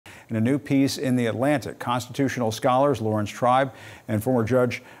in a new piece in The Atlantic. Constitutional scholars Laurence Tribe and former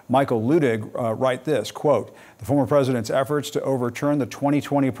Judge Michael Luttig write this, quote, "The former president's efforts to overturn the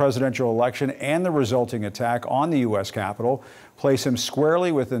 2020 presidential election and the resulting attack on the U.S. Capitol place him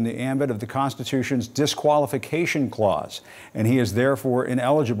squarely within the ambit of the Constitution's disqualification clause, and he is therefore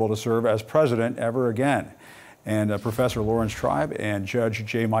ineligible to serve as president ever again." And Professor Laurence Tribe and Judge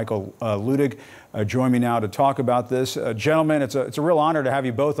J. Michael Luttig join me now to talk about this. Gentlemen, it's a real honor to have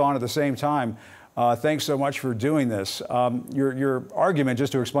you both on at the same time. Thanks so much for doing this. Your argument,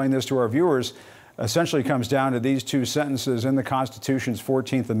 just to explain this to our viewers, essentially comes down to these two sentences in the Constitution's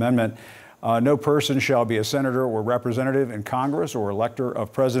 14th Amendment. No person shall be a senator or representative in Congress or elector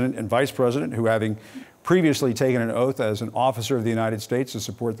of president and vice president who, having previously taken an oath as an officer of the United States to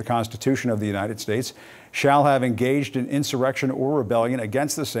support the Constitution of the United States, shall have engaged in insurrection or rebellion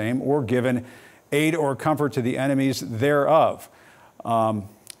against the same or given aid or comfort to the enemies thereof. I'm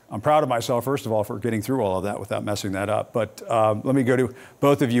proud of myself, first of all, for getting through all of that without messing that up. But let me go to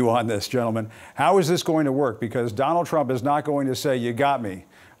both of you on this, gentlemen. How is this going to work? Because Donald Trump is not going to say, "You got me,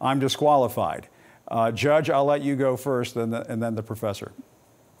 I'm disqualified." Judge, I'll let you go first, and then the professor.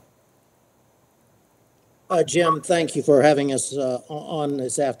 Jim, thank you for having us on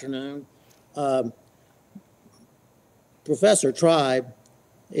this afternoon. Professor Tribe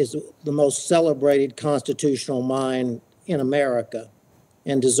is the most celebrated constitutional mind in America,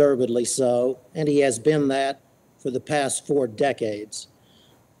 and deservedly so, and he has been that for the past 4 decades.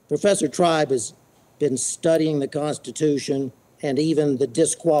 Professor Tribe has been studying the Constitution and even the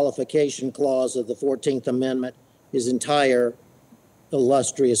disqualification clause of the 14th Amendment his entire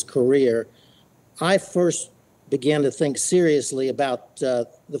illustrious career. I first began to think seriously about the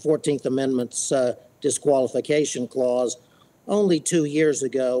 14th Amendment's disqualification clause only 2 years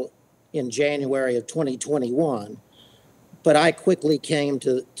ago in January of 2021. But I quickly came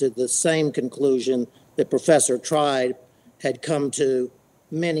to the same conclusion that Professor Tribe had come to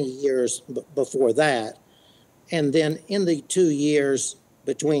many years before that. And then in the 2 years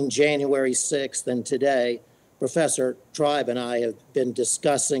between January 6th and today, Professor Tribe and I have been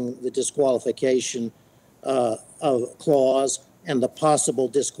discussing the disqualification of clause and the possible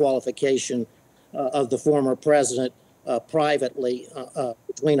disqualification of the former president privately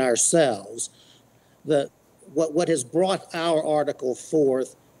between ourselves. What has brought our article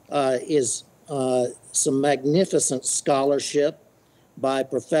forth is some magnificent scholarship by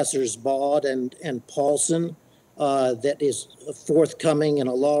Professors Baud and Paulson that is forthcoming in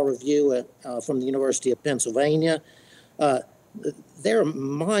a law review from the University of Pennsylvania. Their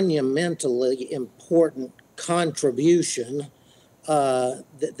monumentally important contribution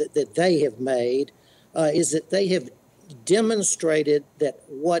that they have made is that they have demonstrated that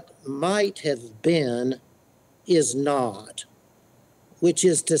what might have been is not, which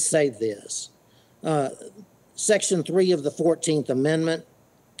is to say this. Section 3 of the 14th Amendment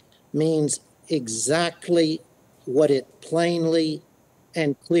means exactly what it plainly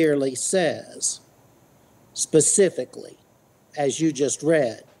and clearly says, specifically, as you just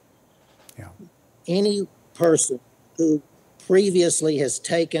read. Yeah. Any person who previously has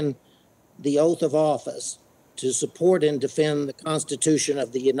taken the oath of office to support and defend the Constitution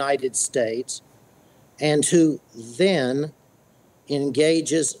of the United States, and who then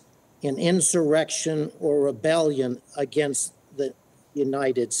engages in insurrection or rebellion against the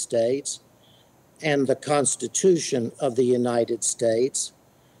United States and the Constitution of the United States,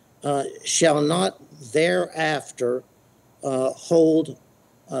 shall not thereafter hold,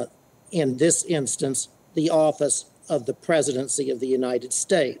 in this instance, the office of the presidency of the United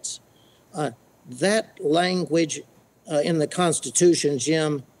States. That language in the Constitution,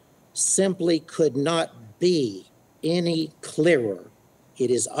 Jim, simply could not be any clearer. It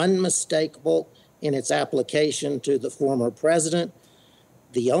is unmistakable in its application to the former president.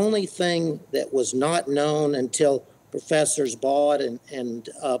 The only thing that was not known until Professors Baud and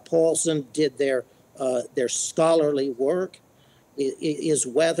Paulson did their scholarly work is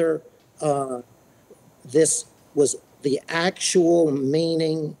whether this was the actual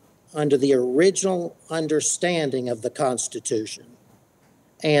meaning under the original understanding of the Constitution.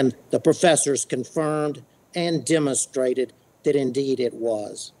 And the professors confirmed and demonstrated that indeed it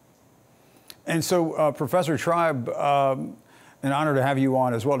was. And so, Professor Tribe, an honor to have you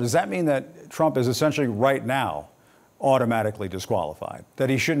on as well. Does that mean that Trump is essentially right now automatically disqualified, that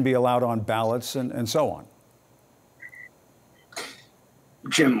he shouldn't be allowed on ballots and so on?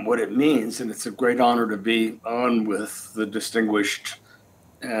 Jim, what it means, and it's a great honor to be on with the distinguished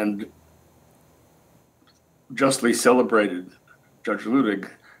and justly celebrated Judge Luttig,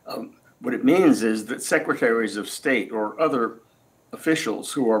 what it means is that secretaries of state or other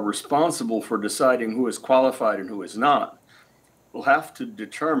officials who are responsible for deciding who is qualified and who is not will have to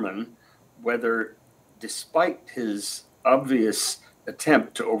determine whether, despite his obvious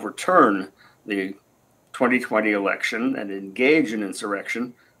attempt to overturn the 2020 election and engage in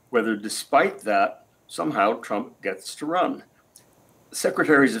insurrection, whether despite that, somehow Trump gets to run.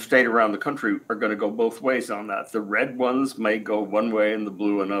 Secretaries of state around the country are going to go both ways on that. The red ones may go one way and the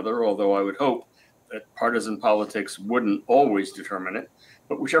blue another, although I would hope that partisan politics wouldn't always determine it.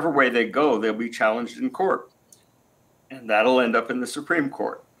 But whichever way they go, they'll be challenged in court. And that'll end up in the Supreme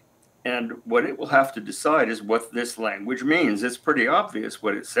Court. And what it will have to decide is what this language means. It's pretty obvious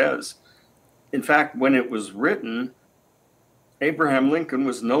what it says. In fact, when it was written, Abraham Lincoln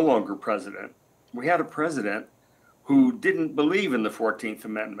was no longer president. We had a president who didn't believe in the 14th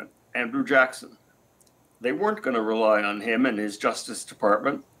Amendment, Andrew Jackson. They weren't going to rely on him and his Justice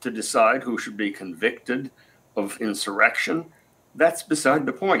Department to decide who should be convicted of insurrection. That's beside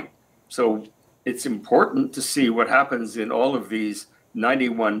the point. So it's important to see what happens in all of these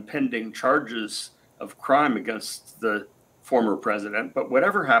 91 pending charges of crime against the former president. But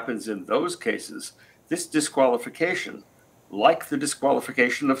whatever happens in those cases, this disqualification, like the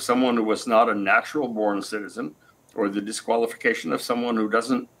disqualification of someone who was not a natural born citizen, or the disqualification of someone who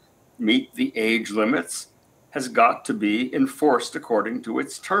doesn't meet the age limits, has got to be enforced according to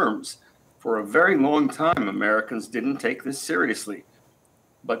its terms. For a very long time, Americans didn't take this seriously.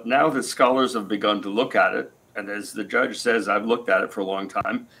 But now that scholars have begun to look at it, and as the judge says, I've looked at it for a long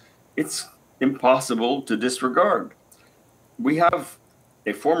time, it's impossible to disregard. We have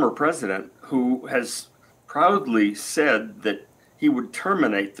a former president who has proudly said that he would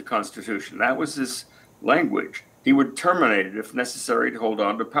terminate the Constitution. That was his language. He would terminate it if necessary to hold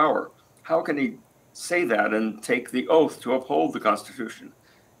on to power. How can he say that and take the oath to uphold the Constitution?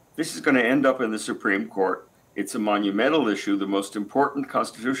 This is going to end up in the Supreme Court. It's a monumental issue, the most important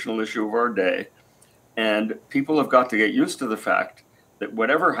constitutional issue of our day. And people have got to get used to the fact that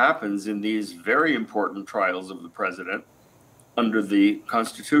whatever happens in these very important trials of the president, under the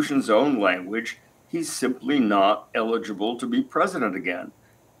Constitution's own language, he's simply not eligible to be president again.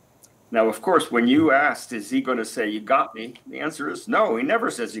 Now, of course, when you asked, is he going to say, you got me? The answer is no, he never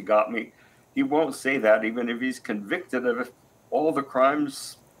says you got me. He won't say that even if he's convicted of all the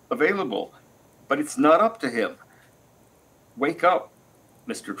crimes available. But it's not up to him. Wake up,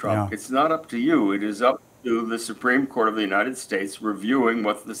 Mr. Trump. Yeah. It's not up to you. It is up to the Supreme Court of the United States reviewing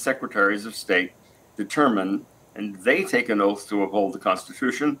what the secretaries of state determine, and they take an oath to uphold the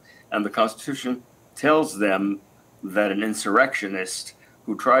Constitution, and the Constitution tells them that an insurrectionist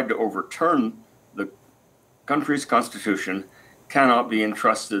who tried to overturn the country's constitution cannot be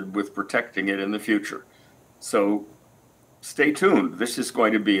entrusted with protecting it in the future. So stay tuned. This is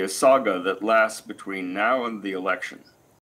going to be a saga that lasts between now and the election.